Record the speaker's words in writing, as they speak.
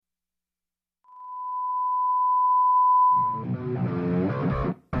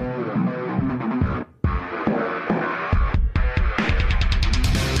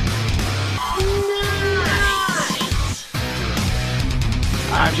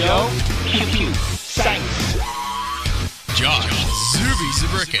Joe, Pew Pew, Science. Josh, Zuby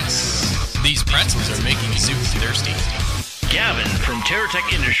Zabrickus. These pretzels are making Zuby thirsty. Gavin from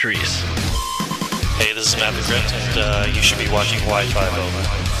TerraTech Industries. Hey, this is Matt the Crypt, and you should be watching Wi-Fi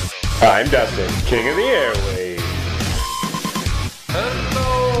over. I'm Dustin, king of the airwaves.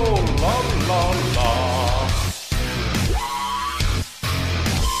 Hello, la la la.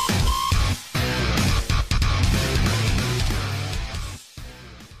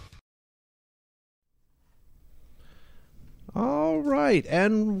 All right,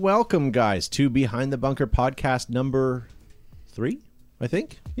 and welcome, guys, to Behind the Bunker podcast number 3, I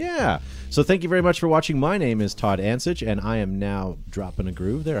think. Yeah. So thank you very much for watching. My name is Todd Ansich, and I am now dropping a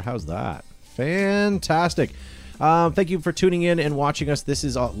groove there. How's that? Fantastic. Thank you for tuning in and watching us. This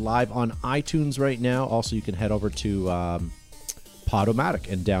is live on iTunes right now. Also, you can head over to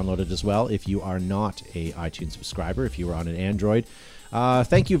Podomatic and download it as well if you are not a iTunes subscriber, if you are on an Android.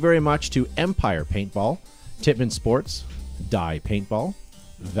 Thank you very much to Empire Paintball, Tippmann Sports, Dye Paintball,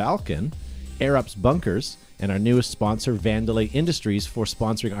 Valken, Air Ups Bunkers, and our newest sponsor, Vandalay Industries, for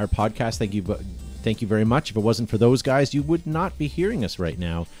sponsoring our podcast. Thank you very much. If it wasn't for those guys, you would not be hearing us right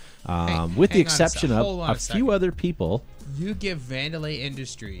now, with the exception of a few other people. You give Vandalay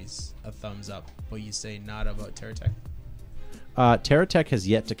Industries a thumbs up, but you say not about TerraTech. TerraTech has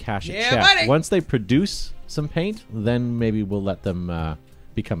yet to cash a check. Buddy. Once they produce some paint, then maybe we'll let them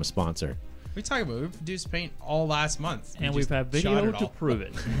become a sponsor. What are you talking about? We produced paint all last month. And we've had video to prove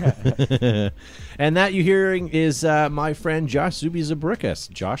it. And that you're hearing is my friend Josh Zuby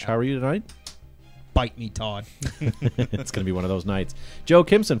Zabrickus. Josh, how are you tonight? Bite me, Todd. It's going to be one of those nights. Joe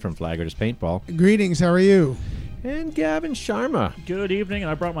Kimson from Flaggers Paintball. Greetings, how are you? And Gavin Sharma. Good evening,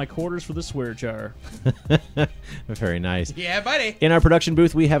 and I brought my quarters for the swear jar. Very nice. Yeah, buddy. In our production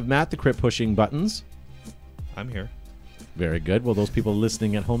booth, we have Matt the Crypt pushing buttons. I'm here. Very good. Well, those people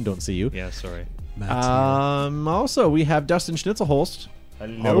listening at home don't see you. Yeah, sorry. Also, we have Dustin Schnitzelholst, all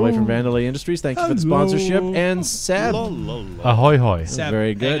the way from Vandalay Industries. Thank you for the sponsorship. And Seb. Ahoy, hoy. Seb,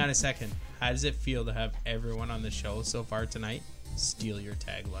 very good. hang on a second. How does it feel to have everyone on the show so far tonight steal your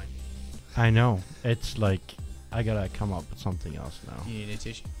tagline? I know. It's like, I gotta come up with something else now. You need a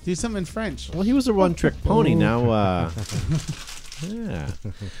tissue? Do something in French. Well, he was a one-trick pony. Now, yeah.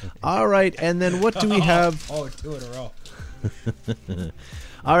 All right, and then what do we have? 2 in a row.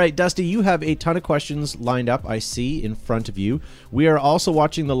 All right, Dusty, you have a ton of questions lined up, I see, in front of you. We are also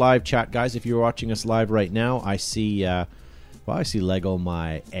watching the live chat, guys. If you're watching us live right now, I see I see Lego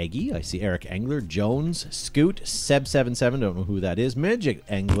My Eggy. I see Eric Engler, Jones, Scoot, Seb77, don't know who that is, Midget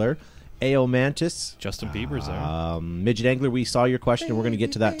Engler, AO Mantis. Justin Bieber's there. Midget Engler, we saw your question, and we're going to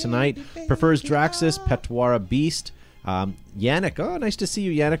get to that tonight. Prefers Draxus, Petwara Beast, Yannick. Oh, nice to see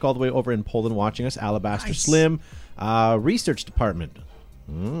you, Yannick, all the way over in Poland watching us. Alabaster Slim. Research Department.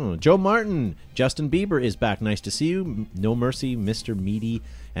 Joe Martin. Justin Bieber is back. Nice to see you. No Mercy, Mr. Meaty.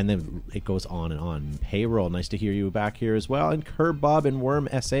 And then it goes on and on. Payroll. Nice to hear you back here as well. And Curb Bob and Worm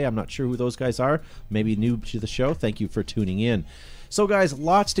SA. I'm not sure who those guys are. Maybe new to the show. Thank you for tuning in. So, guys,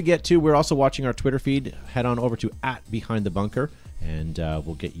 lots to get to. We're also watching our Twitter feed. Head on over to @BehindTheBunker. And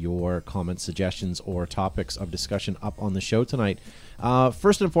we'll get your comments, suggestions, or topics of discussion up on the show tonight.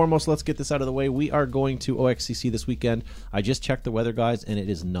 First and foremost, let's get this out of the way. We are going to OXCC this weekend. I just checked the weather, guys, and it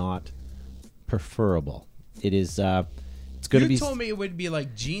is not preferable. It is. It's going to be. You told me it would be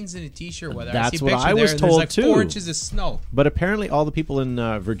like jeans and a t-shirt weather. That's what I was told too. 4 inches of snow. But apparently, all the people in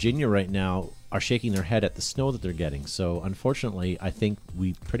Virginia right now are shaking their head at the snow that they're getting. So, unfortunately, I think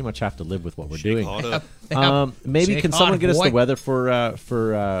we pretty much have to live with what we're doing. Maybe can someone get us the weather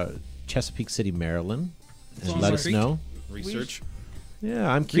for Chesapeake City, Maryland, and let us know? Research.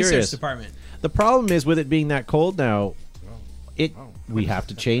 Yeah, I'm curious. Research department. The problem is with it being that cold now, we have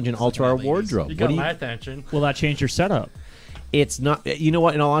to change and alter our wardrobe. You got my attention. Will that change your setup? It's not. You know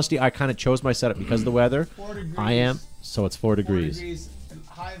what? In all honesty, I kind of chose my setup because of the weather. 4 degrees. I am. So it's 4 degrees. 4 degrees.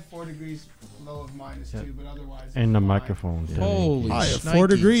 High of 4 degrees, low of -2, but otherwise. And the microphone. Holy high of shnikes. 4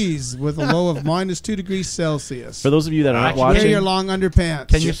 degrees with a low of -2 degrees Celsius. For those of you that are not Wear watching, your long underpants.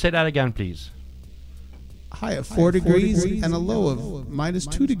 Can you say that again, please? High of 4 degrees and a low of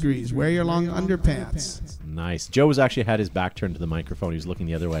 -2 degrees. Wear your long underpants. Nice. Joe has actually had his back turned to the microphone. He's looking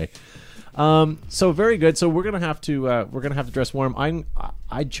the other way. So very good. So we're gonna have to dress warm.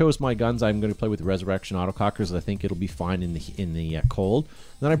 I chose my guns. I'm going to play with the Resurrection autocockers. I think it'll be fine in the cold.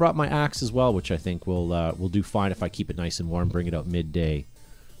 And then I brought my axe as well, which I think will do fine if I keep it nice and warm. Bring it out midday.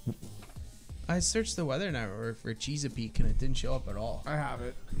 I searched the weather now for Chesapeake and it didn't show up at all. I have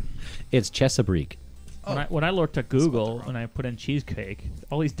it. It's Chesapeake. When I looked at Google and I put in cheesecake,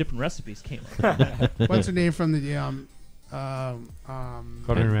 all these different recipes came up. What's her name from the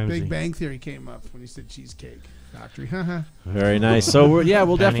Gordon Ramsay. Big Bang Theory came up when you said Cheesecake Factory. Haha. Very nice. So we'll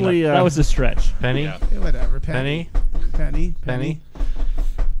Penny. definitely. That was a stretch. Penny. Yeah, whatever. Penny. Penny.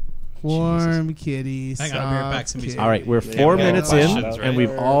 Warm kitty. Hang on, I'll be right back. soft Somebody's- kitty. All right, we're 4 minutes in, and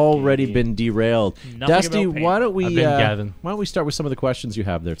we've already been derailed. Nothing Dusty, about paint. why don't we? I've been Gavin. Why don't we start with some of the questions you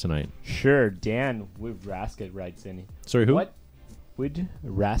have there tonight? Sure, Dan Widraska writes in. Sorry, who? What?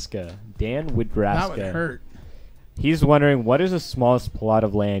 Widraska. Dan That would Widraska. hurt. He's wondering, what is the smallest plot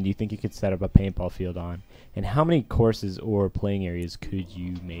of land you think you could set up a paintball field on? And how many courses or playing areas could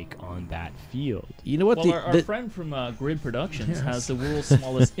you make on that field? You know what? Well, our friend from Grid Productions has the world's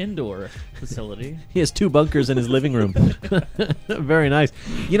smallest indoor facility. He has 2 bunkers in his living room. Very nice.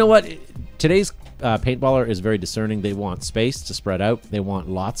 You know what? Today's paintballer is very discerning. They want space to spread out. They want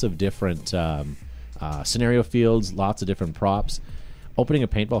lots of different scenario fields, lots of different props. Opening a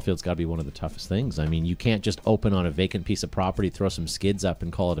paintball field's got to be one of the toughest things. I mean, you can't just open on a vacant piece of property, throw some skids up,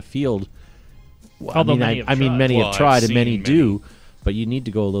 and call it a field. Well, Although many many have tried, and many do, but you need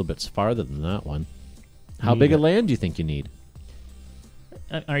to go a little bit farther than that one. How big a land do you think you need?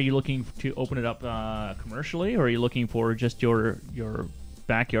 Are you looking to open it up commercially, or are you looking for just your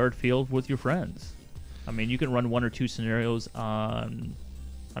backyard field with your friends? I mean, you can run 1 or 2 scenarios on.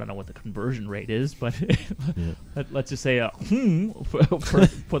 I don't know what the conversion rate is, but let's just say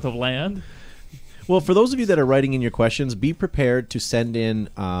for the land. Well, for those of you that are writing in your questions, be prepared to send in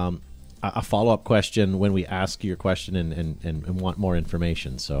a follow-up question when we ask your question and want more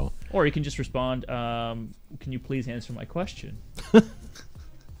information. So, or you can just respond, can you please answer my question?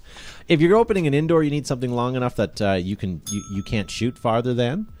 if you're opening an indoor, you need something long enough that you can't shoot farther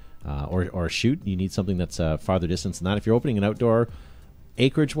than, or shoot. You need something that's farther distance than that. If you're opening an outdoor,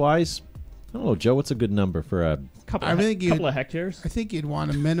 acreage-wise, I don't know, Joe, what's a good number for a couple of hectares? I think you'd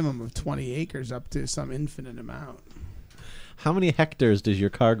want a minimum of 20 acres up to some infinite amount. How many hectares does your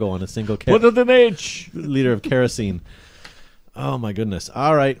car go on a single Put it in H. liter of kerosene? Oh, my goodness.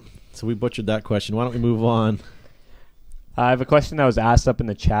 All right. So we butchered that question. Why don't we move on? I have a question that was asked up in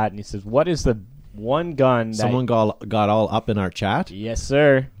the chat, and he says, what is the one gun that... Someone got all up in our chat? Yes,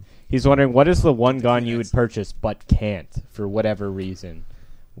 sir. He's wondering, what is the one gun you would purchase but can't for whatever reason?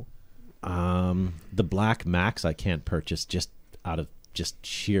 The Black Max I can't purchase just out of just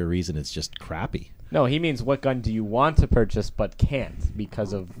sheer reason. It's just crappy. No, he means what gun do you want to purchase but can't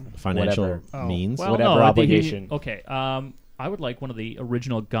because of financial means, well, whatever obligation. Okay, I would like one of the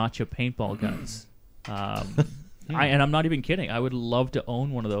original Gotcha paintball guns. And I'm not even kidding. I would love to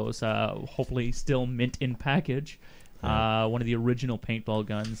own one of those. Hopefully, still mint in package. One of the original paintball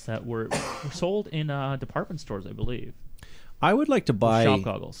guns that were sold in department stores, I believe. I would like to buy shop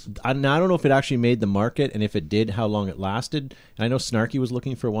goggles. I don't know if it actually made the market, and if it did, how long it lasted. And I know Snarky was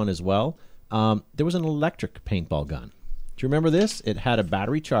looking for one as well. There was an electric paintball gun. Do you remember this? It had a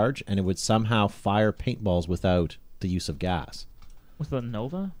battery charge, and it would somehow fire paintballs without the use of gas. Was that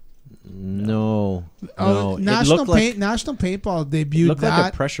Nova? No. National Paintball debuted looked that.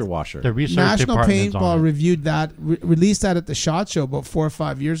 like a pressure washer. The research National department's on Paintball it. reviewed that, released that at the SHOT Show about 4 or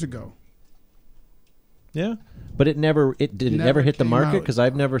 5 years ago. Yeah, but it never hit the came market out. because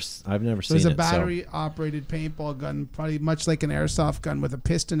I've never seen it. It was a battery-operated paintball gun, probably much like an airsoft gun with a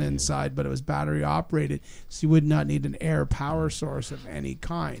piston inside, but it was battery-operated, so you would not need an air power source of any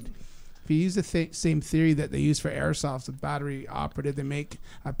kind. If you use the same theory that they use for airsoft with battery-operated, they make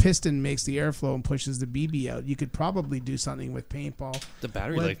a piston makes the airflow and pushes the BB out. You could probably do something with paintball. The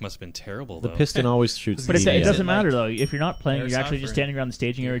battery life must have been terrible, though. The piston always shoots. But the it doesn't matter, though. If you're not playing, you're actually just Airsoft standing around the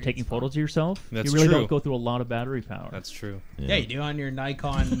staging area taking photos of yourself. That's you really true. don't go through a lot of battery power. That's true. Yeah, you do on your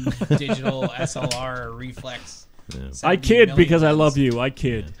Nikon digital SLR reflex. Yeah. I kid because I love you. I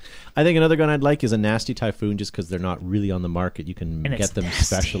kid. I think another gun I'd like is a Nasty Typhoon, just because they're not really on the market. You can And get it's them nasty.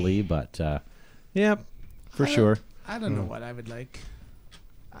 specially, but yeah, for sure. I don't know what I would like.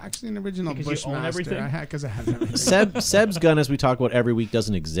 Actually, an original Because you own everything? Bushmaster. Because I have everything. Seb's gun, as we talk about every week,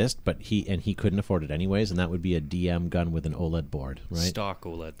 doesn't exist, but he couldn't afford it anyways, and that would be a DM gun with an OLED board, right? Stock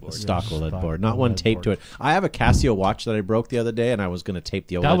OLED board. A stock Yeah, OLED stock board, not OLED one taped board. to it. I have a Casio watch that I broke the other day, and I was going to tape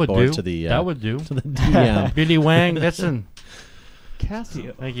the That OLED would board do. to the That would do. to the DM. Billy Wang, listen.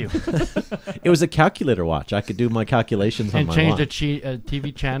 Casio. Thank you. It was a calculator watch. I could do my calculations on And my change watch. the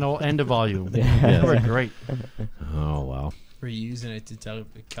TV channel and the volume. Yeah. They were great. Oh wow. Were you using it to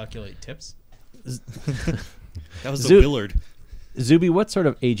calculate tips? That was the Zoo- Willard. Zuby, what sort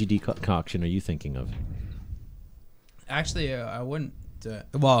of AGD concoction are you thinking of? Actually, I wouldn't.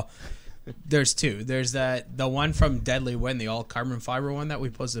 Well, there's two. There's the one from Deadly Wind, the all carbon fiber one that we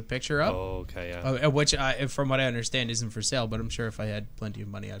posted a picture of. Oh, okay, yeah. Which, from what I understand, isn't for sale. But I'm sure if I had plenty of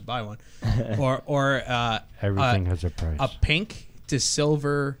money, I'd buy one. or Everything has a price. a pink to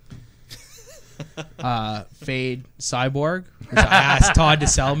silver fade cyborg, which I asked Todd to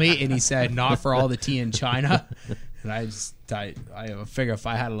sell me, and he said not for all the tea in China. And I figure if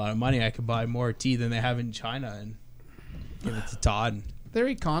I had a lot of money, I could buy more tea than they have in China and give it to Todd. Their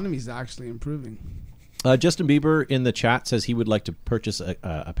economy is actually improving. Justin Bieber in the chat says he would like to purchase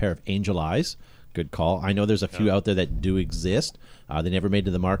a pair of Angel Eyes. Good call. I know there's a few out there that do exist. They never made it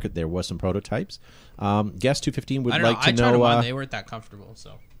to the market. There was some prototypes. Guest 215 would like to know. I tried one. They weren't that comfortable.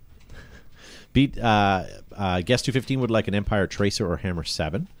 So, Guest 215 would like an Empire Tracer or Hammer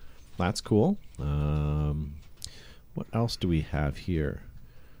 7. That's cool. What else do we have here?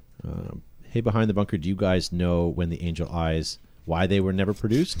 Hey, Behind the Bunker, do you guys know when the Angel Eyes, why they were never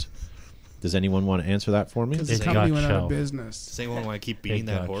produced? Does anyone want to answer that for me? Because the company went out of business. Does anyone want to keep beating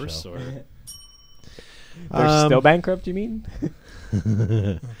that horse? Or they're still bankrupt, you mean?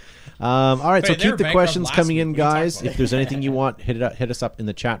 All right, so Wait, they keep were the bankrupt questions last coming week. in, What are you guys. talking about? If there's anything you want, hit us up in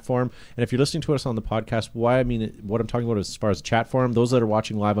the chat forum. And if you're listening to us on the podcast, what I'm talking about as far as chat forum, those that are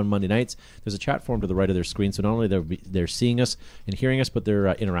watching live on Monday nights, there's a chat forum to the right of their screen. So not only they're seeing us and hearing us, but they're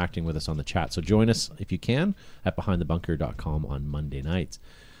interacting with us on the chat. So join us if you can at behindthebunker.com on Monday nights.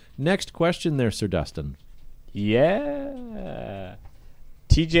 Next question there, Sir Dustin. Yeah.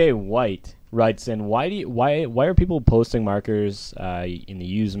 TJ White writes in, why are people posting markers in the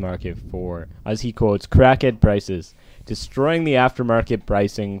used market for, as he quotes, crackhead prices, destroying the aftermarket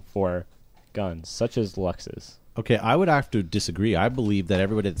pricing for guns such as Lux's? Okay, I would have to disagree. I believe that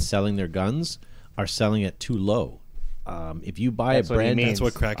everybody that's selling their guns are selling it too low. If you buy That's a what he brand, means. that's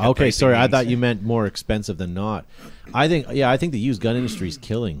what crackhead okay, pricing sorry, I means. thought you meant more expensive than not. I think the used gun industry is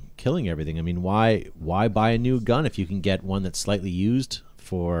killing everything. I mean, why buy a new gun if you can get one that's slightly used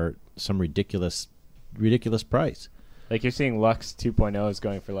for some ridiculous price? Like you're seeing Lux 2.0 is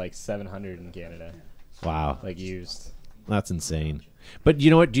going for like $700 in Canada. Wow, Like used. that's insane. But you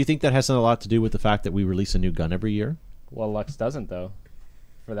know what? Do you think that has a lot to do with the fact that we release a new gun every year? Well, Lux doesn't though.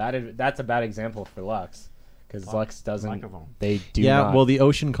 For that's a bad example for Lux because Lux doesn't. microphone. They do. Yeah, not. well, the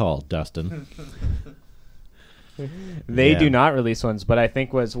Ocean Call, Dustin. They Yeah. do not release ones, but I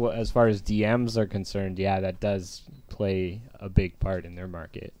think as far as DMs are concerned, yeah, that does play a big part in their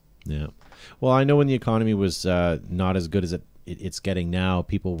market. Yeah. Well, I know when the economy was not as good as it's getting now,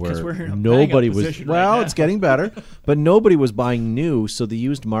 people 'Cause were we're in a nobody bang-up was position right well, now. it's getting better, but nobody was buying new, so the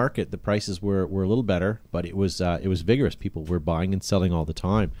used market, the prices were a little better, but it was vigorous. People were buying and selling all the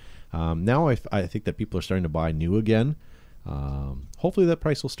time. Now I think that people are starting to buy new again. Hopefully that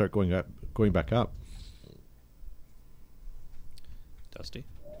price will start going back up. Dusty.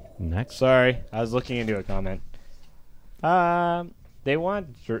 Next. Sorry, I was looking into a comment. They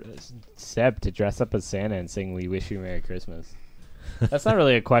want Seb to dress up as Santa and sing "We Wish You Merry Christmas." That's not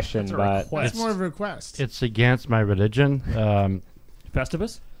really a question, but That's more of a request. It's against my religion.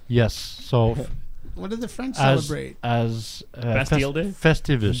 Festivus? Yes. So What did the French as celebrate? Bastille Day?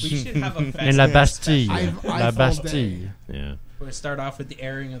 Festivus. We should have a In La festive Bastille. I've La all Bastille. day. Yeah. We're gonna start off with the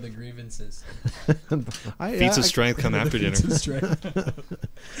airing of the grievances. Feats of strength come after dinner.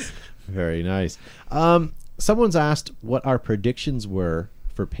 Very nice. Someone's asked what our predictions were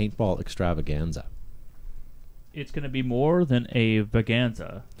for paintball extravaganza. It's going to be more than a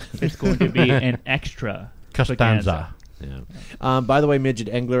vaganza. It's going to be an extra Costanza. Yeah. By the way, Midget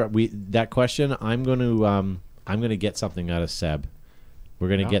Engler, that question, I'm going to get something out of Seb. We're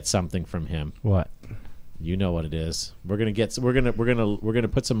going to get something from him. What? You know what it is. We're gonna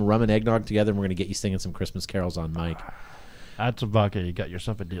put some rum and eggnog together, and we're gonna get you singing some Christmas carols on mic. That's a vodka. You got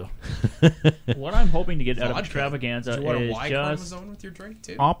yourself a deal. What I'm hoping to get out of Vodka. extravaganza Do you want a is Y just chromosome with your drink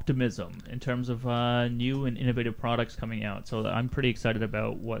too? optimism in terms of new and innovative products coming out. So I'm pretty excited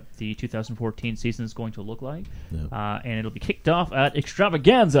about what the 2014 season is going to look like. And it'll be kicked off at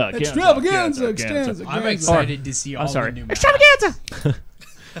Extravaganza. Extravaganza. I'm excited to see all I'm sorry. the new Extravaganza!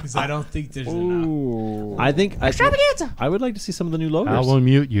 because I don't think there's enough. I think I would like to see some of the new loaders. I will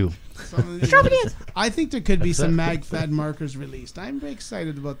mute you. I think there could be some MagFed markers released. I'm very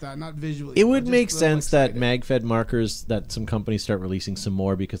excited about that, not visually. It but would just make a little sense that excited. MagFed markers, that some companies start releasing some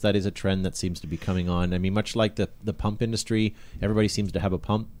more, because that is a trend that seems to be coming on. I mean, much like the pump industry, everybody seems to have a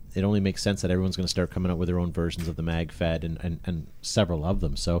pump. It only makes sense that everyone's going to start coming out with their own versions of the MagFed and several of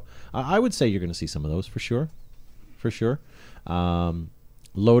them. So I would say you're going to see some of those for sure. For sure.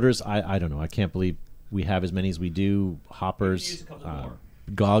 Loaders, I don't know. I can't believe we have as many as we do. Hoppers,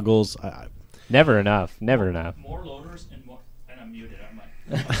 goggles. never enough. Never enough. More loaders and more. And I'm muted. I'm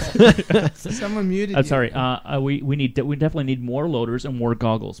like. Someone muted I'm you. sorry. We definitely need more loaders and more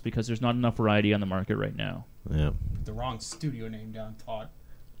goggles because there's not enough variety on the market right now. Yeah. Put the wrong studio name down, Todd.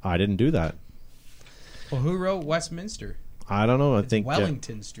 I didn't do that. Well, who wrote Westminster? I don't know. I think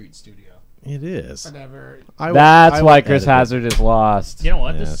Wellington Street Studio. It is. Whatever. That's why Chris Hazard is lost. You know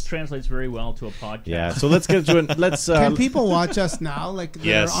what? Yes. This translates very well to a podcast. Yeah. So let's get to it. Let's. Can people watch us now? Like they're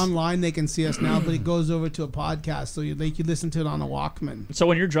Yes. online, they can see us now, but it goes over to a podcast, so you listen to it on a Walkman. So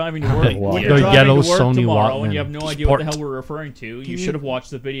when you're driving to work, Wow. when The you're driving yellow to work Sony tomorrow and you Walkman have no idea what the Sport. hell we're referring to, you you- should have watched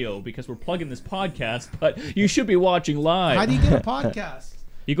the video because we're plugging this podcast, but you should be watching live. How do you get a podcast?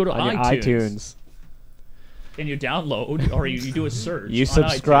 You go to On your iTunes. and you download, or you do a search. You on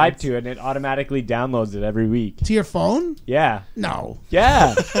subscribe iTunes. to it, and it automatically downloads it every week. To your phone? Yeah. No.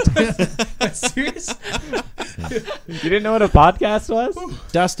 Yeah. Serious? You didn't know what a podcast was?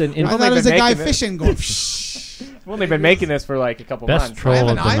 Dustin, in I thought it was a guy fishing going. We've only been making this for like a couple Best months. troll I have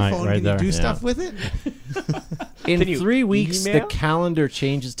an of the night iPhone. right Can there. you do Yeah. stuff with it? In Can you 3 weeks, the email? calendar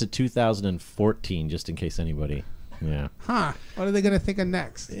changes to 2014, just in case anybody. Yeah. Huh. What are they going to think of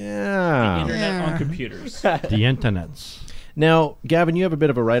next? Yeah. Internet Yeah. on computers. The internets. Now, Gavin, you have a bit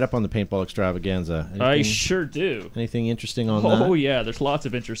of a write-up on the paintball extravaganza. I Anything, sure do. anything interesting on Oh that? yeah, there's lots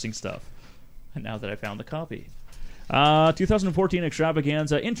of interesting stuff. And now that I found the copy. 2014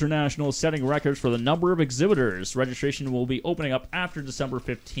 Extravaganza International is setting records for the number of exhibitors. Registration will be opening up after December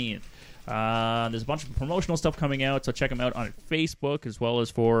 15th. There's a bunch of promotional stuff coming out, so check them out on Facebook as well as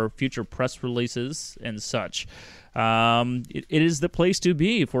for future press releases and such. It is the place to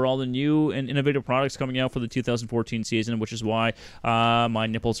be for all the new and innovative products coming out for the 2014 season, which is why my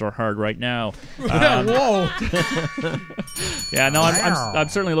nipples are hard right now. Whoa. Yeah, no, I'm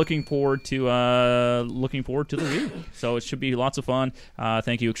certainly looking forward to the week. So it should be lots of fun.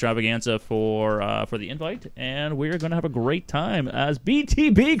 Thank you, Extravaganza, for the invite, and we're going to have a great time as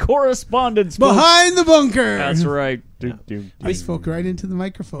BTB correspondents. Behind the bunker. That's right. I spoke right into the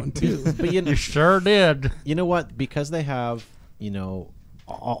microphone, too. But You sure did. you know what? Because they have,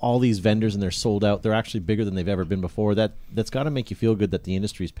 all these vendors and they're sold out, they're actually bigger than they've ever been before. That's got to make you feel good that the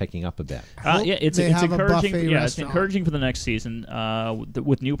industry is picking up a bit. Yeah, it's They have a encouraging. buffet Yeah, it's restaurant. encouraging for the next season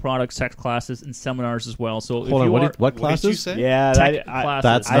with new products, sex classes, and seminars as well. So if Hold on, you what are, did you Classes? say? Yeah, Tech I classes.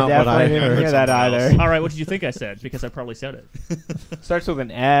 That's not what I definitely didn't heard. hear that Something either. all right, what did you think I said? Because I probably said it. Starts with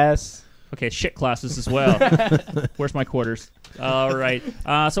an S. Okay, shit classes as well. Where's my quarters? All right.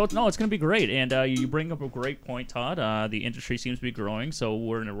 So it's going to be great, and you bring up a great point, Todd. The industry seems to be growing, so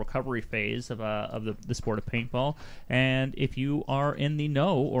we're in a recovery phase of the sport of paintball. And if you are in the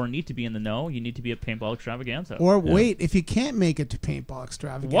know or need to be in the know, you need to be at Paintball Extravaganza. Or wait, if you can't make it to Paintball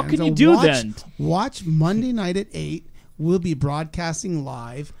Extravaganza, What can you do watch, then? Watch Monday night at 8. We'll be broadcasting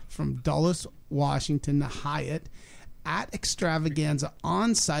live from Dulles, Washington, the Hyatt, at Extravaganza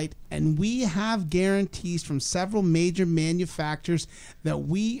on site, and we have guarantees from several major manufacturers that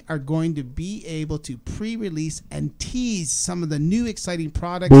we are going to be able to pre-release and tease some of the new exciting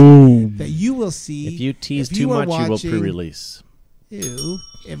products that you will see. If you tease If too are much, you will watching- pre-release. Ew.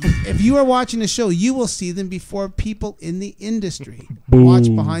 If you are watching the show, you will see them before people in the industry.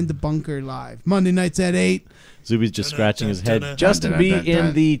 Watch Behind the Bunker live. Monday nights at 8. Zuby's just scratching his head. Justin B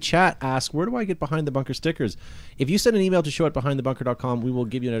in the chat asks, where do I get Behind the Bunker stickers? If you send an email to show@behindthebunker.com, we will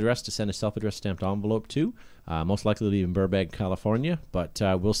give you an address to send a self-addressed stamped envelope to. Most likely it'll be in Burbank, California, but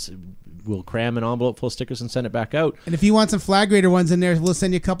we'll cram an envelope full of stickers and send it back out. And if you want some Flag Raider ones in there, we'll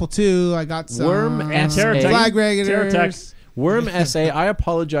send you a couple too. I got some Worm and Flag Raiders. Terratex. Worm SA, I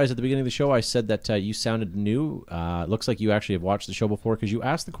apologize at the beginning of the show. I said that you sounded new. Looks like you actually have watched the show before because you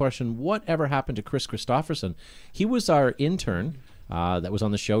asked the question, whatever happened to Chris Christopherson? He was our intern that was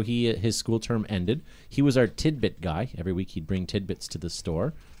on the show. His school term ended. He was our tidbit guy. Every week he'd bring tidbits to the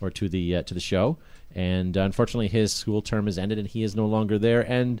store or to the show. And unfortunately, his school term has ended, and he is no longer there.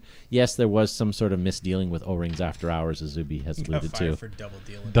 And yes, there was some sort of misdealing with O-rings after hours, as Zuby has alluded to. For double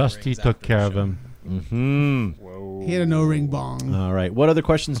dealing Dusty took care of him. Mm-hmm. He had an O-ring bong. All right. What other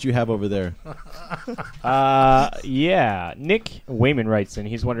questions do you have over there? Yeah. Nick Wayman writes in.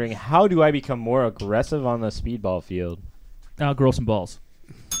 He's wondering, how do I become more aggressive on the speedball field? Grow some balls.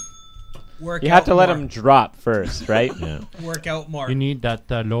 Work You have out to let more. him drop first, right? Yeah. Work out more. You need that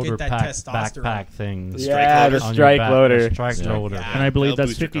loader Get that pack testosterone. backpack thing. Yeah, the on your strike back, loader. the strike Yeah. loader. And I believe that'll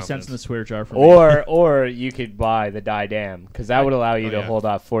that's boost your 50 cents in the confidence. swear jar for me. Or you could buy the die dam, because that would allow you Oh, to yeah. hold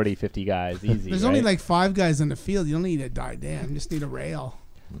off 40, 50 guys easy. There's right? only like 5 guys on the field. You don't need a die dam. You just need a rail.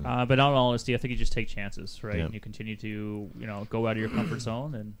 But in all honesty, I think you just take chances, right? Yeah. And you continue to, go out of your comfort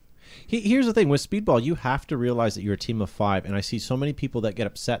zone. And Here's the thing. With speedball, you have to realize that you're a team of 5, and I see so many people that get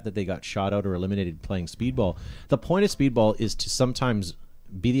upset that they got shot out or eliminated playing speedball. The point of speedball is to sometimes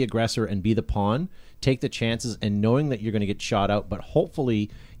be the aggressor and be the pawn, take the chances, and knowing that you're going to get shot out, but hopefully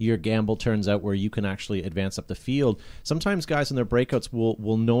your gamble turns out where you can actually advance up the field. Sometimes guys in their breakouts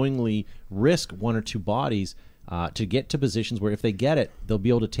will knowingly risk 1 or 2 bodies to get to positions where if they get it, they'll be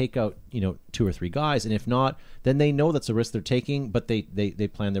able to take out 2 or 3 guys, and if not, then they know that's a risk they're taking, but they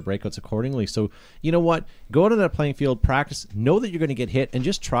plan their breakouts accordingly. So you know what? Go out on that playing field, practice, know that you're going to get hit, and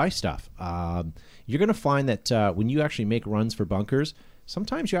just try stuff. You're going to find that when you actually make runs for bunkers,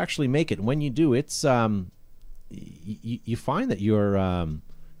 sometimes you actually make it. And when you do, it's you find that you're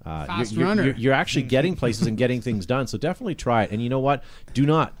actually getting places and getting things done. So definitely try it. And you know what? Do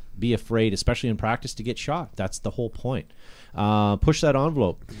not be afraid, especially in practice, to get shot. That's the whole point. Push that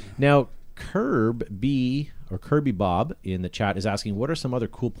envelope. Now, Kirby Bob in the chat is asking, what are some other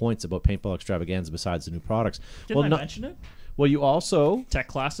cool points about Paintball Extravaganza besides the new products? Didn't I mention it? Well, you also... Tech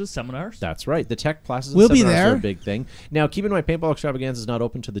classes, seminars. That's right. The tech classes and We'll be seminars there. are a big thing. Now, keep in mind, Paintball Extravaganza is not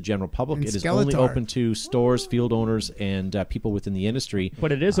open to the general public. And It is only Skeletor. open to stores, field owners, and people within the industry.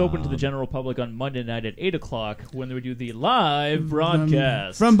 But it is open to the general public on Monday night at 8 o'clock when we do the live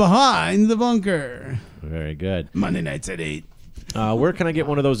broadcast. From behind the bunker. Very good. Monday nights at 8. Where can I get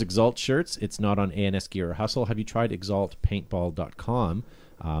one of those Exalt shirts? It's not on ANS Gear or Hustle. Have you tried exaltpaintball.com?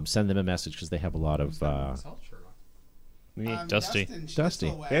 Send them a message because they have a lot of... Dusty.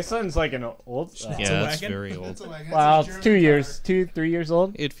 Dusty. This one's like an old. Yeah, that's very old. Well, it's 2 years, 3 years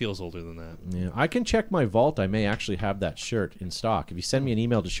old. It feels older than that. Yeah, I can check my vault. I may actually have that shirt in stock. If you send me an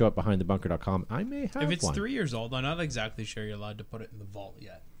email to showupbehindthebunker.com, I may have If it's one. 3 years old, I'm not exactly sure you're allowed to put it in the vault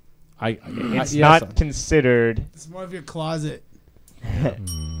yet. It's yes, not considered. It's more of your closet.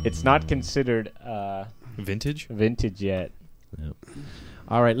 It's not considered Vintage? vintage yet. Yep.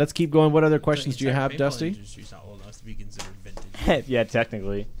 All right, let's keep going. What other questions do you Entire have, paintball Dusty? industry's not old enough to be considered vintage. Yeah,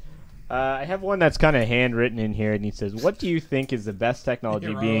 technically. I have one that's kind of handwritten in here, and he says, "What do you think is the best technology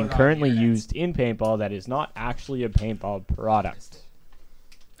You're being rolling off currently your heads. used in paintball that is not actually a paintball product?"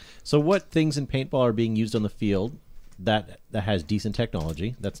 So what things in paintball are being used on the field that has decent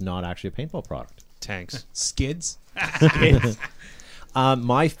technology that's not actually a paintball product? Tanks. Skids?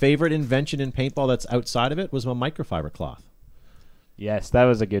 My favorite invention in paintball that's outside of it was my microfiber cloth. Yes, that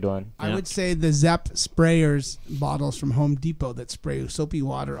was a good one. I would say the Zep sprayers bottles from Home Depot that spray soapy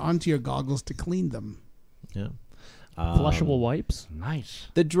water onto your goggles to clean them. Yeah. Flushable wipes. Nice.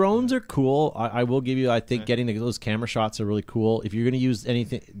 The drones are cool. I will give you, I think getting those camera shots are really cool. If you're going to use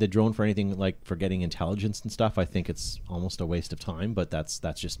the drone for anything like for getting intelligence and stuff, I think it's almost a waste of time, but that's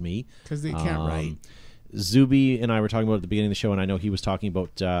just me. Because they can't write. Zuby and I were talking about it at the beginning of the show, and I know he was talking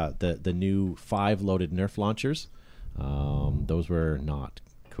about the new 5 loaded Nerf launchers. Those were not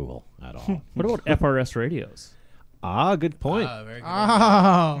cool at all. What about FRS radios? Ah, good point. Very good.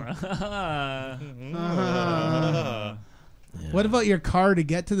 What about your car to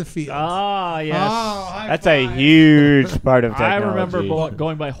get to the field? Ah, yes. high That's a five. huge part of I technology. remember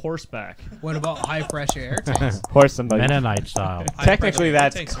going by horseback. What about high pressure air tanks? Horse and buggy. Mennonite style. Technically, High-pressure air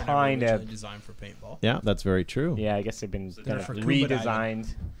that's tanks were never kind originally of. designed for paintball. Yeah, that's very true. Yeah, I guess they've been kind of for scuba diving.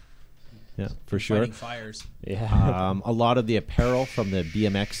 redesigned. Yeah, for sure. Fighting fires. Yeah. A lot of the apparel from the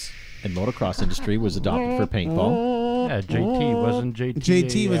BMX and motocross industry was adopted for paintball. Yeah, JT wasn't JT.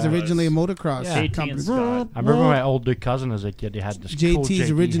 JT was originally a motocross Yeah. JT company. and Scott. I remember my older cousin as a kid. He had this cool JT's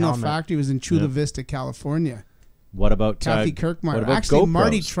JT original helmet. factory was in Chula Yeah. Vista, California. What about Kathy what Kirkmeyer. about Actually, GoPros?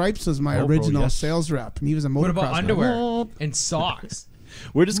 Marty Tripes was my GoPro, original yes. sales rep, and he was a motocross What about guy. underwear and socks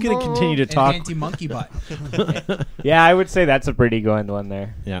We're just going to continue to and talk. anti-monkey butt Yeah, I would say that's a pretty good one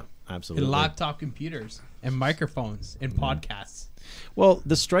there. Yeah, and absolutely. laptop computers and microphones and podcasts? Well,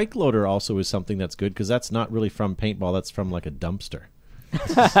 the strike loader also is something that's good because that's not really from paintball. That's from like a dumpster.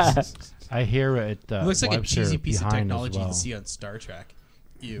 I hear it. It looks like a Webster cheesy piece of behind as technology well. you see on Star Trek.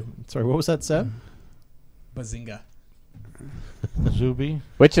 Ew. Sorry, what was that, Seb? Bazinga. Zuby.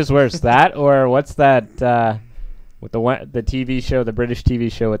 Which is worse, that or what's that with the TV show, the British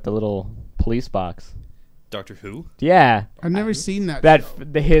TV show with the little police box? Doctor Who? Yeah, I've never seen that. that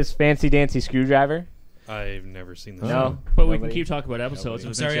show. his fancy dancy screwdriver. I've never seen this. No, But we can Nobody? keep talking about episodes. I'm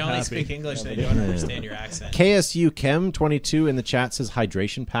if it sorry, makes I you only happy. speak English. I don't understand your accent. KSU Chem 22 in the chat says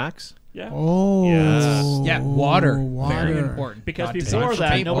hydration packs. Yeah. Oh, Yes. Yeah, water. Very Water. important. Because Not before designed for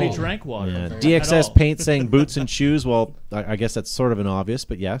that, nobody paintball. drank water. Yeah. At all. DXS Paint saying boots and shoes. Well, I guess that's sort of an obvious,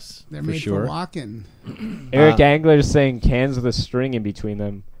 but yes, They're for made sure. for walking. Eric Angler is saying cans with a string in between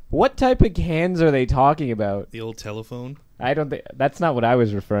them. What type of cans are they talking about? The old telephone? I don't think that's not what I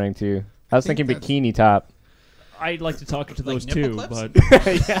was referring to. I was think thinking that's- bikini top. I'd like to talk to Like those nipple too, clips?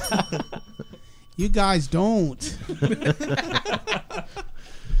 but You guys don't.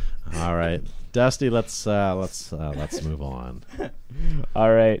 All right, Dusty. Let's move on.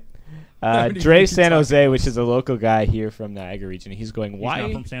 All right. Nobody Dre can San talk Jose, which is a local guy here from Niagara region. He's going, he's why?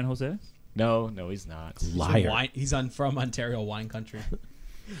 not from San Jose. No, he's not. Liar. He's from Ontario wine country.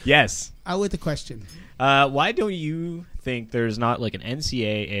 Yes. Out with the question. Why don't you think there's not like an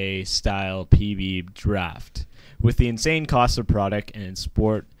NCAA style PB draft? With the insane cost of product and in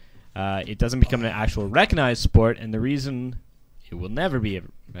sport, it doesn't become an actual recognized sport, and the reason it will never be a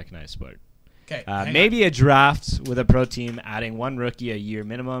recognized sport. Okay, maybe a draft with a pro team adding one rookie a year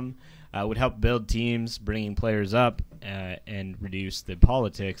minimum would help build teams, bringing players up, and reduce the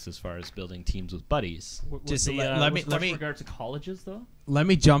politics as far as building teams with buddies. Just With let me regard to colleges, though. let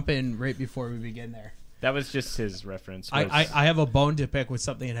me jump in right before we begin there. That was just his reference. I have a bone to pick with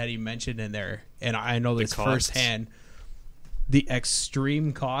something that he mentioned in there, and I know this costs. firsthand. The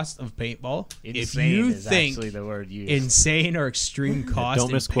extreme cost of paintball. If Insane you is think actually the word used. insane or extreme cost don't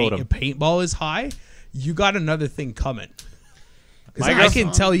in misquote him. paintball is high, you got another thing coming. Because My I girlf-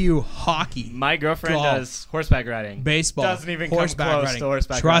 can tell you hockey, My girlfriend golf, does horseback riding. baseball, Doesn't even horseback come close riding. to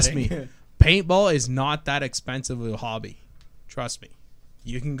horseback Trust riding. me, paintball is not that expensive of a hobby. Trust me.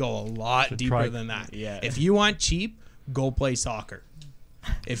 You can go a lot deeper try- than that. Yeah. If you want cheap, go play soccer.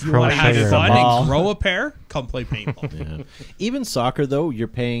 If you Throw want to a have pair of fun ball. and grow a pair, come play paintball. Yeah. Even soccer, though, you're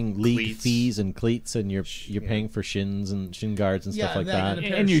paying league Cleats. fees and cleats, and you're paying for shins and shin guards and stuff like that. and a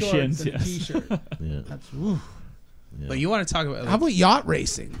pair And of your shorts shins, and a yes. t-shirt. Yeah. That's, woo. But you want to talk about How about yacht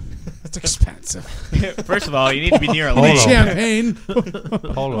racing? That's expensive. First of all, you need to be near a Polo. lake. Champagne.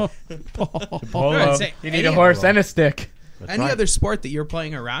 Polo. Polo. I'd say You need any a horse and a stick. Any other sport that you're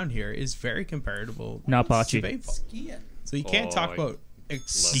playing around here is very comparable Not to bocce. paintball. Skiing. So you can't talk about love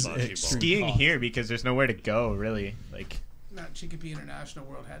bocce ball. Skiing here because there's nowhere to go, really. Like, Not Chicopee International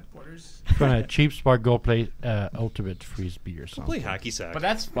World Headquarters. If you're on a cheap spot, go play Ultimate Frisbee or something. Play hacky sack. but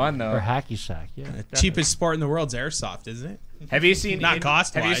that's fun Or though. hacky sack, yeah. Cheapest sport in the world's airsoft, isn't it? Have you seen? Not Have you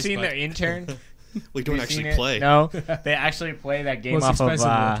cost-wise, seen but- the intern? We don't Have you actually seen it? play. No, they actually play that game Most off of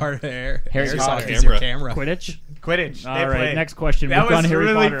expensive part of the Harry airsoft Potter. is your camera. Quidditch. Quidditch. All They right, play. next question. That We've gone was Harry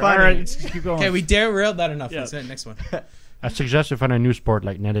really Potter. funny. All right, let's keep going. Okay, we derailed that enough. Yeah. Let's next one. I suggest you find a new sport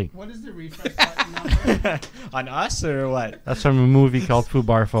like netting. What is the refresh button number? On us or what? That's from a movie called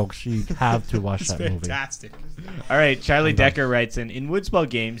Fubar, folks. You have to watch It's that movie. fantastic. All right, Charlie Decker writes in Woodsball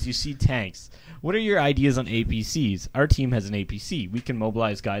games, you see tanks. What are your ideas on APCs? Our team has an APC. We can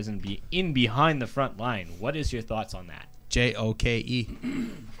mobilize guys and be in behind the front line. What is your thoughts on that? JOKE.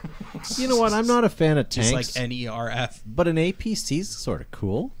 You know what? I'm not a fan of Just tanks. like NERF. But an APC's sort of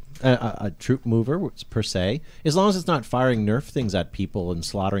cool. A troop mover, per se. As long as it's not firing Nerf things at people and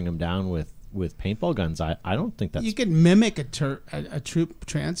slaughtering them down with paintball guns, I don't think that's... You could mimic a troop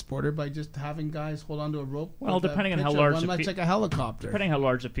transporter by just having guys hold onto a rope. Well, with a depending on how picture, large one the looks fi- like a helicopter. Depending how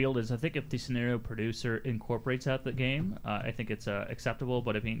large the field is, I think if the scenario producer incorporates that the game, I think it's acceptable.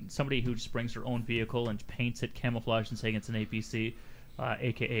 But I mean, somebody who just brings their own vehicle and paints it camouflage and saying it's an APC,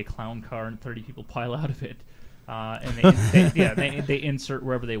 aka clown car, and 30 people pile out of it, and they insert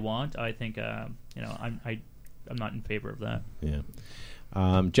wherever they want. I think I'm not in favor of that. Yeah.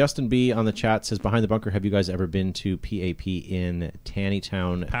 Justin B on the chat says, behind the bunker, have you guys ever been to PAP in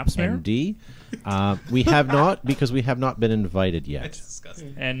Tannytown, Pap smear? MD? We have not, because we have not been invited yet. That's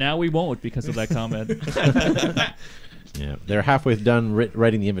disgusting. And now we won't because of that comment. Yeah, they're halfway done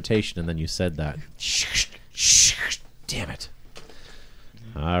writing the invitation, and then you said that. Damn it.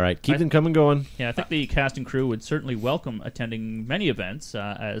 All right, keep them coming going. Yeah, I think the cast and crew would certainly welcome attending many events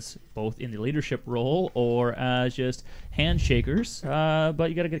as both in the leadership role or as just handshakers. But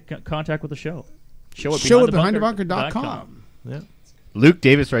you got to get contact with the show. Show it BehindTheBunker.com. Yeah. Luke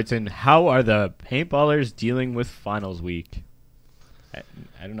Davis writes in, how are the paintballers dealing with finals week? I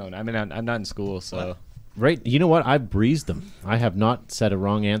don't know. I mean, I'm not in school, so... Right, you know what? I breezed them. I have not said a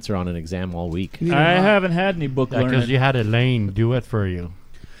wrong answer on an exam all week. I haven't had any book learning. Because you had Elaine do it for you.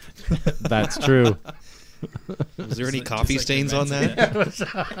 That's true. Was there any coffee stains on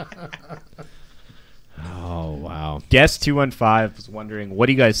that? Oh, wow. Guest 215 was wondering, what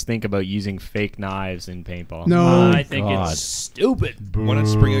do you guys think about using fake knives in paintball? No. I think God. it's stupid. Why not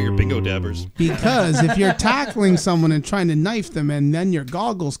spring out your bingo dabbers? Because if you're tackling someone and trying to knife them and then your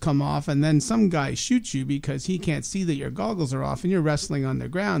goggles come off and then some guy shoots you because he can't see that your goggles are off and you're wrestling on the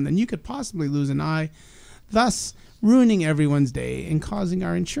ground, then you could possibly lose an eye, thus ruining everyone's day and causing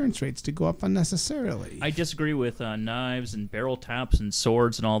our insurance rates to go up unnecessarily. I disagree with knives and barrel taps and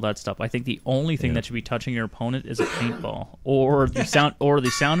swords and all that stuff. I think the only thing that should be touching your opponent is a paintball or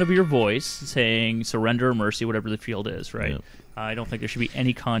the sound of your voice saying surrender or mercy, whatever the field is. Right? Yeah. I don't think there should be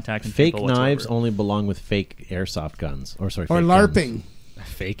any contact in Fake paintball knives whatsoever. only belong with fake airsoft guns. Or fake LARPing. guns.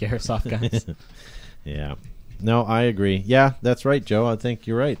 Fake airsoft guns. Yeah. No, I agree. Yeah, that's right, Joe. I think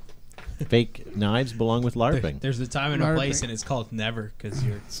you're right. Fake knives belong with LARPing. There's a time and a place, LARPing. and it's called never because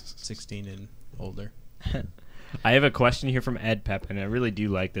you're 16 and older. I have a question here from Ed Pep, and I really do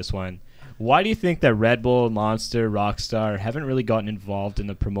like this one. Why do you think that Red Bull, Monster, Rockstar haven't really gotten involved in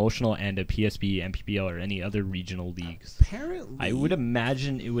the promotional end of PSB, MPBL, or any other regional leagues? Apparently, I would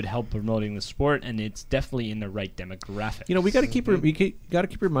imagine it would help promoting the sport, and it's definitely in the right demographic. You know, we got to keep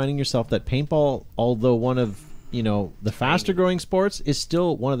reminding yourself that paintball, although one of the faster growing sports, is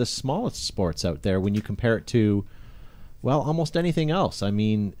still one of the smallest sports out there when you compare it to, well, almost anything else. I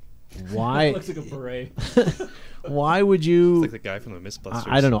mean, why? It looks like a beret. Why would you? It's like the guy from the Mythbusters.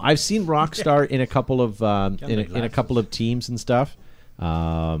 I don't know. I've seen Rockstar in a couple of in a couple of teams and stuff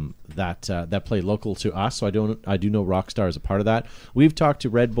that play local to us. So I do know Rockstar is a part of that. We've talked to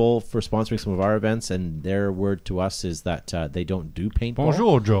Red Bull for sponsoring some of our events, and their word to us is that they don't do paintball.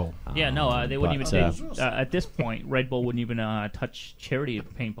 Bonjour, Joe. Yeah, no, they wouldn't even. At this point, Red Bull wouldn't even touch charity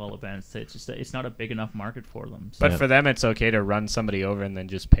paintball events. It's just it's not a big enough market for them. So. But for them, it's okay to run somebody over and then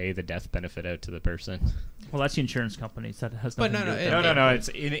just pay the death benefit out to the person. Well, that's the insurance companies. That has But nothing no, to do with no, that. No. It's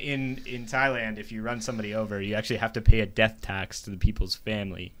in Thailand. If you run somebody over, you actually have to pay a death tax to the people's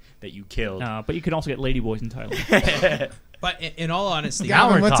family that you killed. But you can also get ladyboys in Thailand. But in all honesty,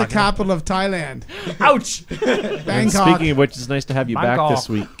 Gavin, what's the capital of Thailand? Ouch! And Bangkok. speaking of which, it's nice to have you back Bangkok. this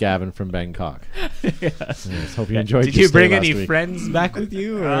week, Gavin from Bangkok. Yes. Hope you enjoyed. Did your you stay bring last any week. friends back with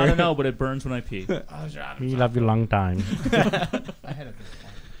you? Or? I don't know, but it burns when I pee. We love you long time.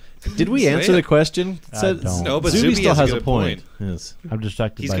 Did we answer the question? I don't. No, but Zuby Zuby still has a has a good point. point. Yes. I'm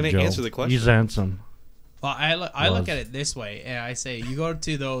distracted He's by gonna Joe. answer the question. He's handsome. Well, I look at it this way, and I say you go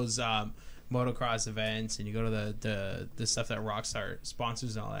to those motocross events, and you go to the stuff that Rockstar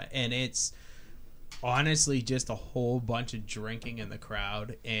sponsors and all that, and it's honestly just a whole bunch of drinking in the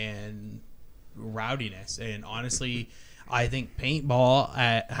crowd and rowdiness. And honestly, I think paintball,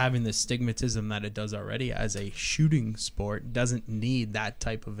 having the stigmatism that it does already as a shooting sport, doesn't need that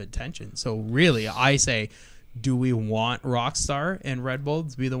type of attention. So really, I say, do we want Rockstar and Red Bull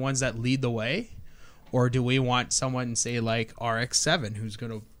to be the ones that lead the way? Or do we want someone, say, like RX-7, who's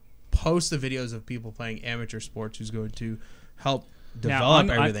going to post the videos of people playing amateur sports, who's going to help develop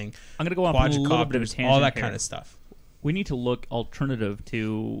everything? I'm going to go on a little bit of a tangent all that here. kind of stuff. We need to look alternative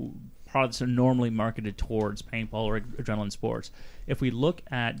to products that are normally marketed towards paintball or adrenaline sports. If we look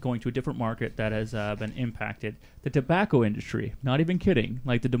at going to a different market that has been impacted, the tobacco industry, not even kidding,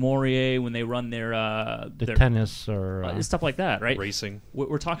 like the De Maurier when they run their tennis or stuff like that, right? Racing.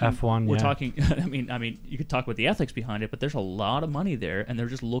 We're talking F1. We're yeah. talking. I mean, you could talk about the ethics behind it, but there's a lot of money there, and they're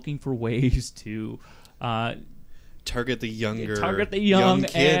just looking for ways to target the younger, young and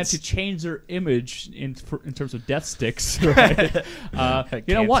kids. to change their image in terms of death sticks. Right?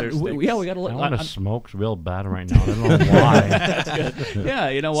 You know what? We got to look. I want to smoke real bad right now. I don't know why. That's good. Yeah,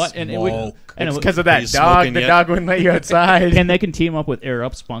 you know what? And it's because of that He's dog. smoking The yet? dog wouldn't let you outside. And they can team up with air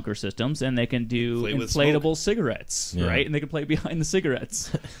up spunker systems, and they can do Play with inflatable cigarettes, Yeah. right? And they can play behind the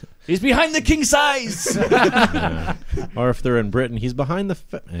cigarettes. He's behind the king size. Yeah. Or if they're in Britain, he's behind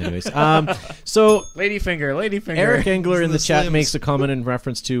the. Anyways, so Ladyfinger. Eric Engler in the The chat Slims. makes a comment in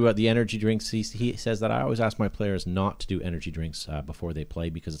reference to the energy drinks. He says that I always ask my players not to do energy drinks before they play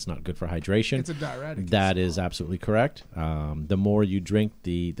because it's not good for hydration. It's a diuretic. That is absolutely correct. The more you drink,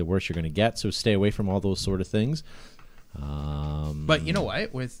 the worse you're going to get. So stay away from all those sort of things. But you know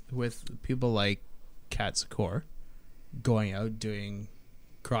what? With people like Kat Secor going out doing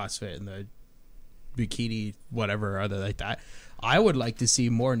CrossFit and the bikini, whatever other like that, I would like to see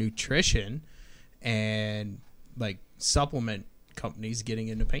more nutrition and like supplement companies getting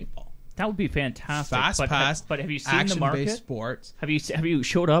into paintball. That would be fantastic. Fast-paced, but have you seen the market? action-based sports. Have you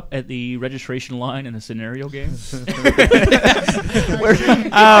showed up at the registration line in a scenario game?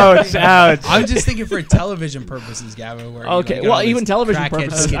 Ouch! I'm just thinking for television purposes, Gavin. Where Okay, you know, well, you got all even these television crackhead,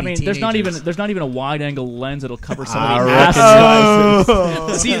 purposes. I skinny mean, teenagers. there's not even a wide angle lens that'll cover some I of the reckon- ass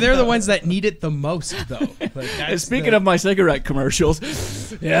sizes. See, they're the ones that need it the most, though. Like, And that's speaking the- of my cigarette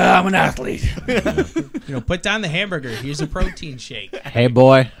commercials, yeah, I'm an athlete. put down the hamburger. Here's a protein shake. Hey,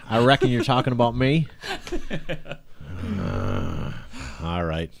 boy, I reckon you're talking about me. All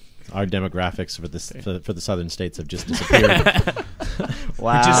right. Our demographics for the southern states have just disappeared.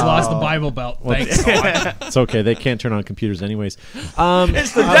 Wow. We just lost the Bible Belt. Thanks God. It's okay. They can't turn on computers anyways.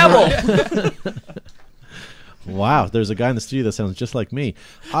 It's the devil. Wow, there's a guy in the studio that sounds just like me.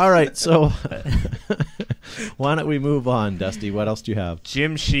 All right, so why don't we move on, Dusty? What else do you have?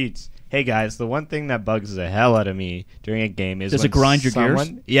 Gym sheets. Hey guys, the one thing that bugs the hell out of me during a game is Does when it grind your gears?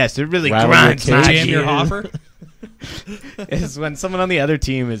 someone, Yes, it really Rattle your grinds cage? my Jam your gears. hopper. Is when someone on the other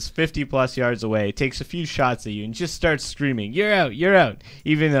team is 50 plus yards away, takes a few shots at you, and just starts screaming, "You're out,"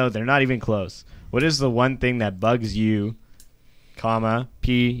 even though they're not even close. What is the one thing that bugs you, comma,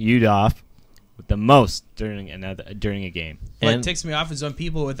 P. Udolph, with the most during a game. What ticks me off is when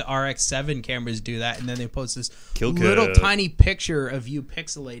people with the RX-7 cameras do that, and then they post this Kill little cam. tiny picture of you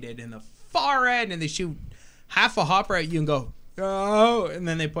pixelated in the far end, and they shoot half a hopper at you and go, oh, and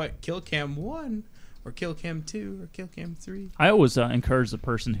then they put kill cam 1 or kill cam 2 or kill cam 3. I always encourage the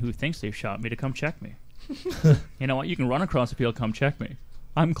person who thinks they've shot me to come check me. You know what? You can run across the field, come check me.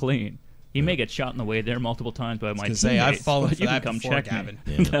 I'm clean. You may get shot in the way there multiple times by my teammates. I've fallen but for you can that come before, check Gavin.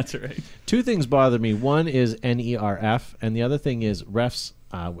 me. Yeah. That's right. Two things bother me. One is NERF, and the other thing is refs.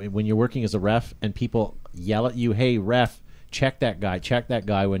 When you're working as a ref and people yell at you, "Hey, ref, check that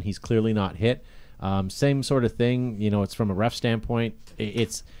guy," when he's clearly not hit. Same sort of thing. It's from a ref standpoint.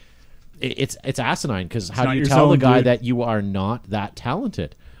 It's asinine because how do you tell the guy that you are not that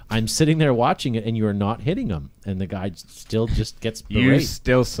talented? I'm sitting there watching it, and you are not hitting him, and the guy still just gets You berated.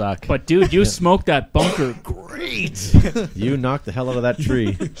 still suck. But dude, you smoked that bunker great. You knocked the hell out of that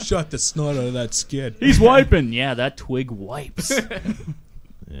tree. Shot the snot out of that skid. He's wiping. Yeah, that twig wipes.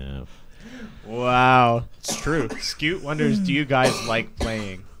 Yeah. Wow, it's true. Scoot wonders, do you guys like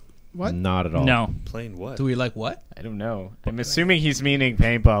playing? What? Not at all. No. Playing what? Do we like what? I don't know. I'm assuming he's meaning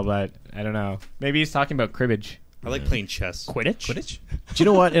paintball, but I don't know. Maybe he's talking about cribbage. I like playing chess. Quidditch? Quidditch? Do you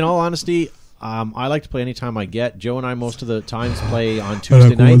know what? In all honesty, I like to play anytime I get. Joe and I most of the times play on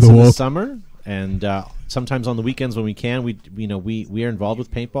Tuesday nights in the summer, and sometimes on the weekends when we can. We are involved with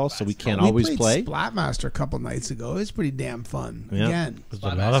paintball, so we can't always we play. played Splatmaster a couple nights ago. It was pretty damn fun. Yeah. Again, It's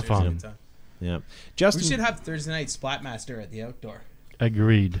a lot of fun. Yeah, We Justin. should have Thursday night Splatmaster at the outdoor.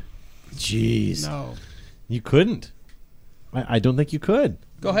 Agreed. Jeez, no. you couldn't. I don't think you could.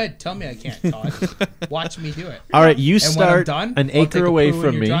 Go ahead, tell me I can't, Todd. Watch me do it. All right, you And when I'm start done, an I'll take acre a away poo in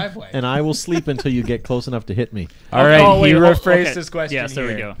from your me, driveway. and I will sleep until you get close enough to hit me. All right, Oh, wait, he oh, rephrased okay. his question. Yes, there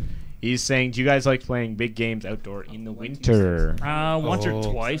we here. go. He's saying, do you guys like playing big games outdoor in the winter? Once or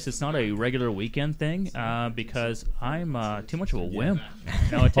Oh. twice. It's not a regular weekend thing because I'm too much of a wimp.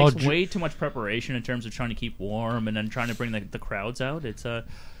 No, it takes way too much preparation in terms of trying to keep warm and then trying to bring the crowds out. It's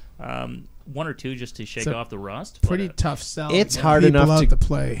one or two just to shake It's a off the rust. Pretty tough sell. It's to get hard people enough out to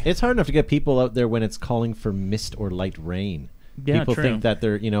play. It's hard enough to get people out there when it's calling for mist or light rain. Yeah, People true. think that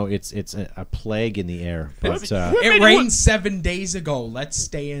it's a plague in the air, but It rained 7 days ago. Let's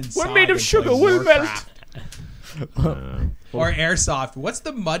stay inside. We're made of and sugar. play We'll melt. Warcraft. Or airsoft. What's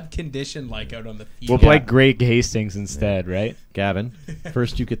the mud condition like out on the field? We'll play Great Hastings instead, right? Gavin,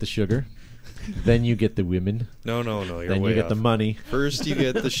 first you get the sugar, then you get the women, No, you're then way you get off. the money. First you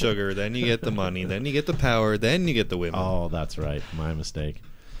get the sugar, then you get the money, then you get the power, then you get the women. Oh, that's right. My mistake.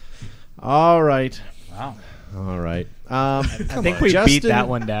 All right. Wow. All right. I think we beat that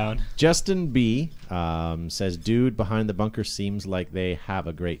one down. Justin B says, "Dude, behind the bunker seems like they have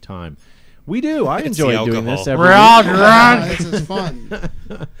a great time." We do. I It's enjoy the doing this. alcohol. Every We're all week. drunk. This is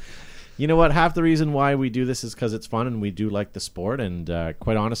fun. You know what? Half the reason why we do this is because it's fun and we do like the sport. And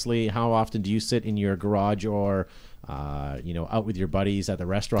quite honestly, how often do you sit in your garage or out with your buddies at the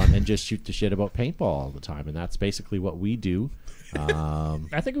restaurant and just shoot the shit about paintball all the time? And that's basically what we do.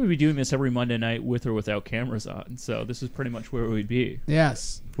 I think we'd be doing this every Monday night with or without cameras on. So this is pretty much where we'd be.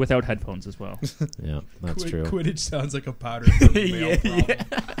 Yes. Without headphones as well. Yeah, that's true. Quidditch sounds like a powder. Male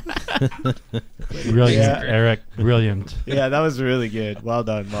problem. Brilliant, Yeah. Eric. Brilliant. Yeah, that was really good. Well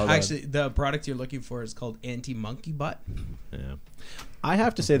done. Well done. Actually, the product you're looking for is called anti-monkey butt. Yeah. I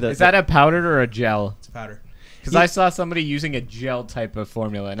have to say that is that a powdered or a gel? It's powder. Because I saw somebody using a gel type of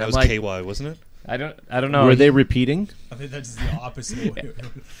formula, and That I'm was like, KY, wasn't it? I don't know. were they repeating? I think that's the opposite way.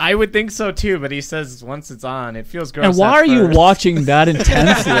 I would think so too, but he says once it's on, it feels gross. And why at are you first. watching that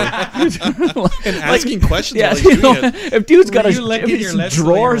intensely? And asking questions Yeah, while he's you doing know, it. if dude's got Were you licking your his lips while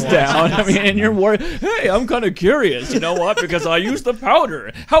drawers you were down, watching I mean, and you're worried. Hey, I'm kind of curious. You know what? Because I use the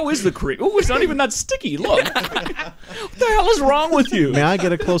powder. How is the cream? Oh, it's not even that sticky. Look, what the hell is wrong with you? May I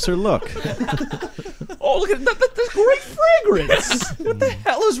get a closer look? Oh, look at that! That's great fragrance. What the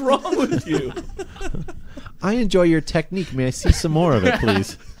hell is wrong with you? I enjoy your technique. May I see some more of it,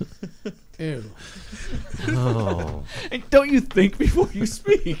 please? Ew. Oh. And don't you think before you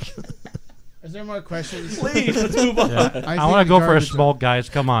speak? Is there more questions? Please, let's move on. Yeah. I think want to go for a garbage- smoke, guys.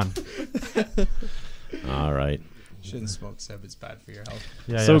 Come on. All right. Shouldn't smoke, Seb. It's bad for your health.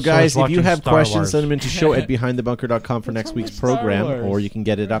 Yeah, So, is guys, if you watching have Star questions, Wars. send them into show@behindthebunker.com for next week's program, Wars? or you can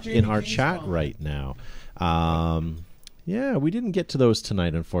get it up in our Jamie chat Kingston. right now. Yeah, we didn't get to those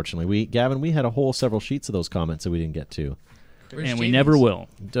tonight, unfortunately. Gavin, we had a whole several sheets of those comments that we didn't get to. Where's And we Jamie's? never will.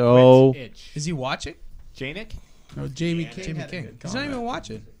 Oh, Is he watching? Janik? No, Jamie King. Jamie had a King. good He's not comment. even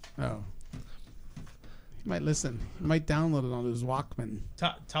watching. Oh. He might listen. He might download it on his Walkman.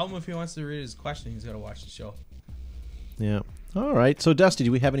 Tell him if he wants to read his question, he's got to watch the show. yeah. All right. So, Dusty,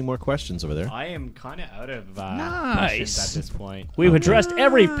 do we have any more questions over there? I am kind of out of Nice. questions at this point. We've addressed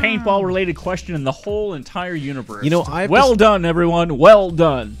every paintball-related question in the whole entire universe. You know, I've well just- done, everyone. Well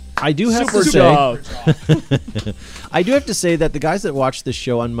done. I do have Super to job. say, I do have to say that the guys that watch this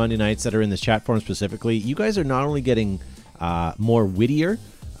show on Monday nights that are in the chat forum specifically, you guys are not only getting more wittier,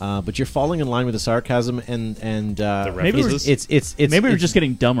 but you're falling in line with the sarcasm and Maybe we're, it's maybe we're just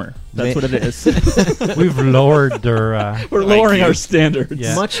getting dumber. That's what it is. We've lowered their. We're lowering our standards.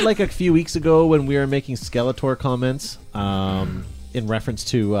 Yeah. Much like a few weeks ago when we were making Skeletor comments in reference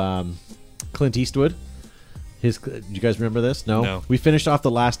to Clint Eastwood. Do you guys remember this? No? We finished off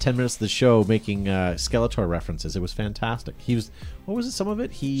the last 10 minutes of the show making Skeletor references. It was fantastic. He was, what was it, some of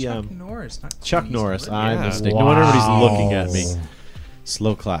it? Chuck Norris, not Chuck Clint Norris. Eastwood. I'm Yeah. mistaken. No wonder everybody's looking at me.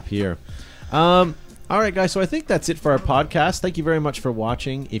 Slow clap here. All right, guys. So I think that's it for our podcast. Thank you very much for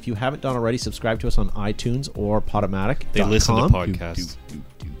watching. If you haven't done already, subscribe to us on iTunes or Podomatic. They listen to podcasts.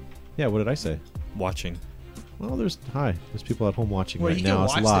 Yeah, what did I say? Watching. Well, there's people at home watching Well, right you now. can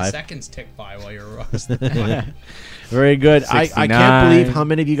It's watch the live. seconds tick by while you're Very good. I can't 69, believe how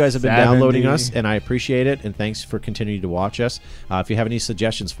many of you guys have been 70. downloading us, and I appreciate it. And thanks for continuing to watch us. If you have any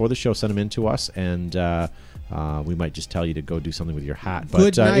suggestions for the show, send them in to us, and we might just tell you to go do something with your hat. But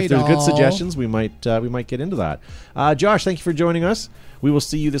Good night, if there's good all. suggestions, we might get into that. Josh, thank you for joining us. We will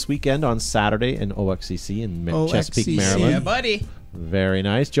see you this weekend on Saturday in OXCC in Chesapeake, OXCC. Maryland. yeah, buddy. Very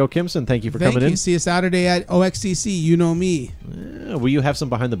nice. Joe Kimson, thank you for Thank coming you. in. See you Saturday at OXCC. You know me. Will you have some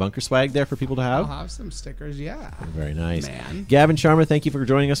behind the bunker swag there for people to I'll have? have some stickers. Yeah. Very nice. Man. Gavin Sharma, thank you for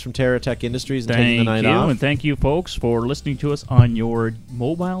joining us from Terra Tech Industries and taking the Thank night you, off. and thank you, folks, for listening to us on your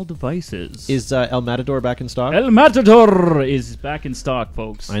mobile devices. Is El Matador back in stock? El Matador is back in stock,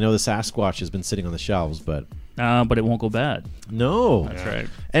 folks. I know the Sasquatch has been sitting on the shelves, but it won't go bad. no. That's right.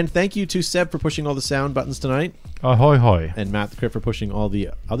 And thank you to Seb for pushing all the sound buttons tonight, Ahoy hoy. and Matt the Crit for pushing all the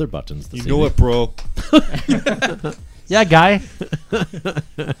other buttons. You know it, bro. Yeah, guy.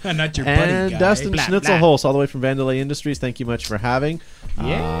 Not your And buddy guy. Dustin Blah, Schnitzelholz, all the way from Vandelay Industries. Thank you much for having.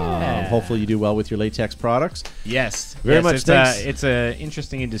 Yeah. Hopefully you do well with your latex products. Yes. Very Yes, much It's thanks. It's an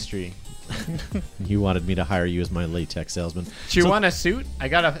interesting industry. You wanted me to hire you as my latex salesman. Do you want a suit? I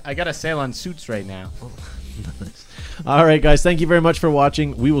got a sale on suits right now. All right, guys. Thank you very much for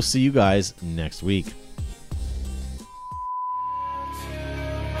watching. We will see you guys next week.